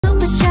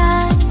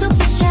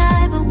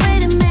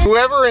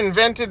Whoever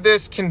invented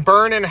this can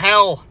burn in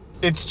hell.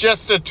 It's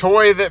just a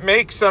toy that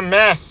makes a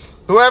mess.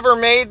 Whoever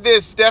made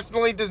this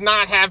definitely does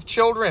not have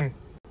children.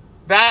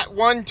 That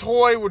one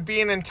toy would be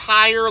an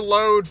entire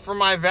load for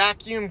my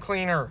vacuum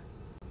cleaner.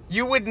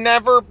 You would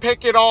never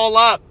pick it all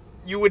up.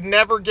 You would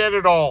never get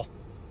it all.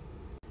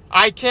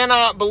 I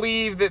cannot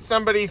believe that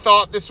somebody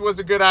thought this was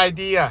a good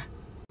idea.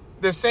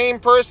 The same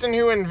person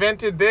who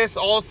invented this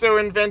also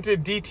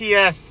invented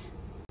DTS.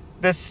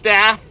 The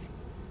staff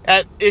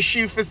at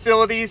issue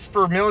facilities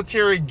for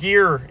military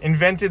gear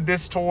invented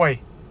this toy.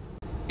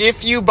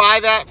 If you buy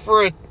that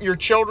for your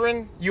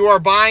children, you are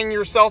buying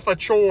yourself a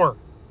chore.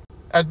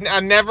 A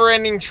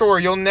never-ending chore.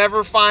 You'll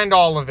never find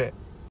all of it.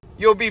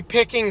 You'll be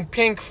picking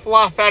pink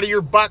fluff out of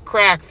your butt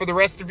crack for the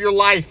rest of your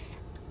life.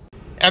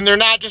 And they're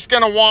not just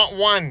going to want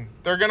one.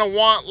 They're going to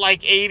want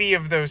like 80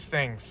 of those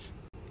things.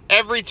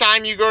 Every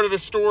time you go to the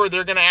store,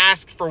 they're going to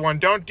ask for one.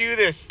 Don't do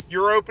this.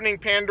 You're opening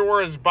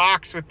Pandora's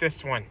box with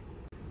this one.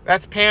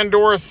 That's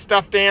Pandora's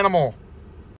stuffed animal.